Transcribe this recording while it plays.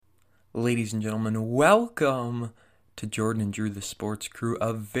Ladies and gentlemen, welcome to Jordan and Drew, the Sports Crew,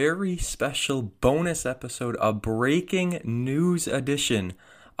 a very special bonus episode, a breaking news edition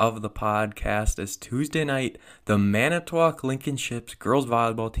of the podcast. As Tuesday night, the Manitowoc Lincoln Ships girls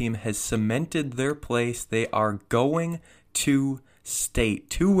volleyball team has cemented their place. They are going to state.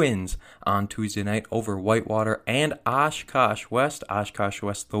 2 wins on Tuesday night over Whitewater and Oshkosh West. Oshkosh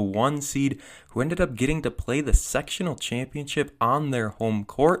West, the 1 seed, who ended up getting to play the sectional championship on their home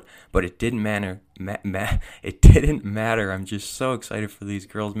court, but it didn't matter. It didn't matter. I'm just so excited for these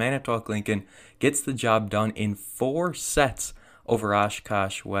girls. Manitowoc Lincoln gets the job done in 4 sets over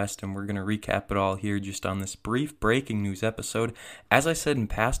Oshkosh West, and we're going to recap it all here just on this brief breaking news episode. As I said in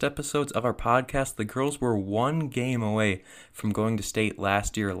past episodes of our podcast, the girls were 1 game away from going to state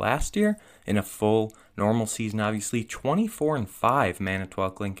last year. In a full normal season, obviously, 24-5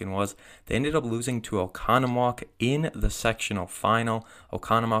 Manitowoc Lincoln was. They ended up losing to Oconomowoc in the sectional final.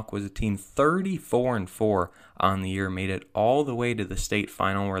 Oconomowoc was a team 34-4 on the year, made it all the way to the state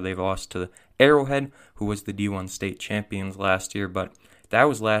final where they lost to Arrowhead, who was the D1 state champions last year. But that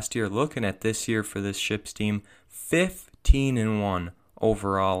was last year. Looking at this year for this Ships team, 15-1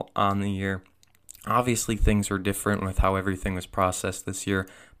 overall on the year. Obviously, things were different with how everything was processed this year,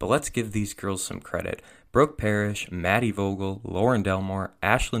 but let's give these girls some credit. Brooke Parrish, Maddie Vogel, Lauren Delmore,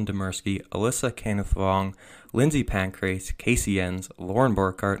 Ashlyn Demersky, Alyssa Kenneth Wong, Lindsay Pancrase, Casey Enns, Lauren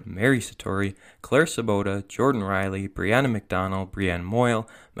Borkart, Mary Satori, Claire Sabota, Jordan Riley, Brianna McDonald, Brianne Moyle,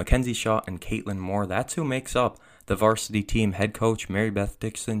 Mackenzie Shaw, and Caitlin Moore. That's who makes up the varsity team. Head coach Mary Beth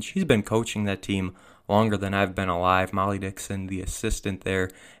Dixon, she's been coaching that team longer than I've been alive. Molly Dixon, the assistant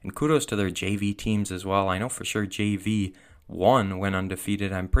there. And kudos to their JV teams as well. I know for sure JV 1 went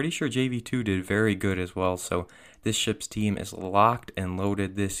undefeated. I'm pretty sure JV 2 did very good as well. So this Ships team is locked and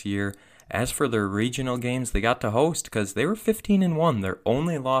loaded this year. As for their regional games, they got to host because they were 15-1. Their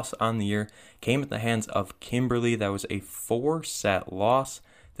only loss on the year came at the hands of Kimberly. That was a 4-set loss.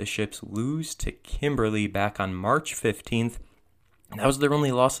 The Ships lose to Kimberly back on March 15th. That was their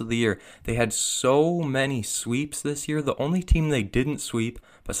only loss of the year. They had so many sweeps this year. The only team they didn't sweep,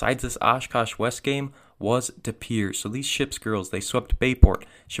 besides this Oshkosh West game, was De Pere. So these Ships girls, they swept Bayport,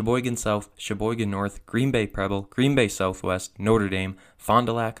 Sheboygan South, Sheboygan North, Green Bay Preble, Green Bay Southwest, Notre Dame, Fond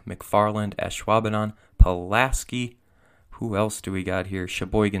du Lac, McFarland, Ashwaubenon, Pulaski. Who else do we got here?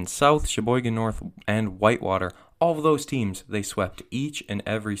 Sheboygan South, Sheboygan North, and Whitewater. All of those teams, they swept each and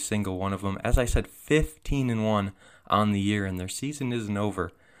every single one of them. As I said, 15-1 on the year, and their season isn't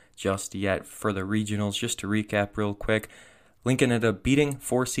over just yet. For the regionals, just to recap real quick, Lincoln ended up beating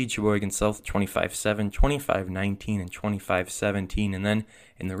 4-seed Sheboygan South 25-7, 25-19, and 25-17. And then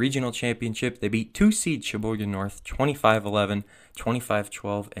in the regional championship, they beat 2-seed Sheboygan North 25-11,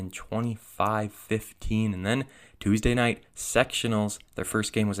 25-12, and 25-15. And then Tuesday night, sectionals. Their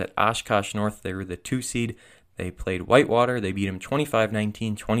first game was at Oshkosh North. They were the 2-seed. They played Whitewater. They beat them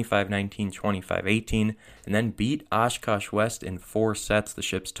 25-19, 25-19, 25-18, and then beat Oshkosh West in 4 sets. The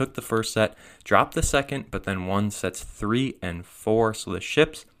Ships took the first set, dropped the second, but then won sets 3 and 4. So the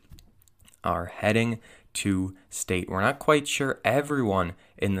Ships are heading to state. We're not quite sure everyone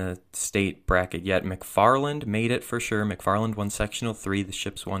in the state bracket yet. McFarland made it for sure. McFarland won sectional 3. The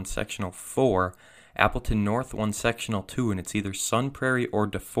Ships won sectional 4. Appleton North won sectional 2, and it's either Sun Prairie or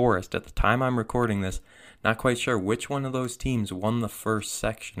DeForest. At the time I'm recording this, not quite sure which one of those teams won the first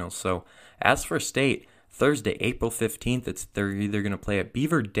sectional. So as for state, Thursday, April 15th, they're either going to play at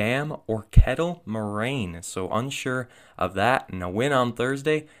Beaver Dam or Kettle Moraine. So unsure of that. And a win on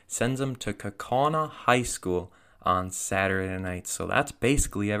Thursday sends them to Kaukauna High School on Saturday night. So that's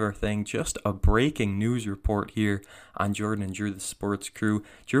basically everything. Just a breaking news report here on Jordan and Drew, the Sports Crew.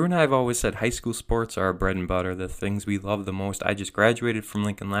 Drew and I have always said high school sports are our bread and butter, the things we love the most. I just graduated from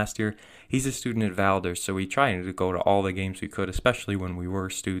Lincoln last year. He's a student at Valder, so we tried to go to all the games we could, especially when we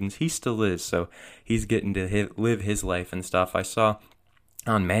were students. He still is, so he's getting to live his life and stuff. I saw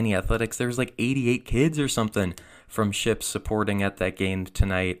on Manny Athletics, there was like 88 kids or something from Ships supporting at that game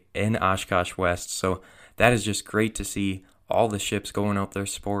tonight in Oshkosh West. So that is just great to see all the Ships going out there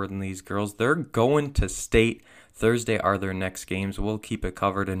supporting these girls. They're going to state. Thursday are their next games. We'll keep it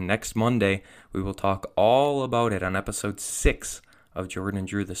covered. And next Monday, we will talk all about it on episode 6 of Jordan and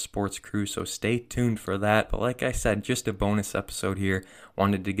Drew, the Sports Crew. So stay tuned for that. But like I said, just a bonus episode here.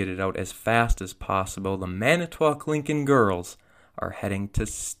 Wanted to get it out as fast as possible. The Manitowoc Lincoln girls are heading to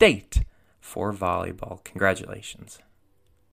state for volleyball. Congratulations.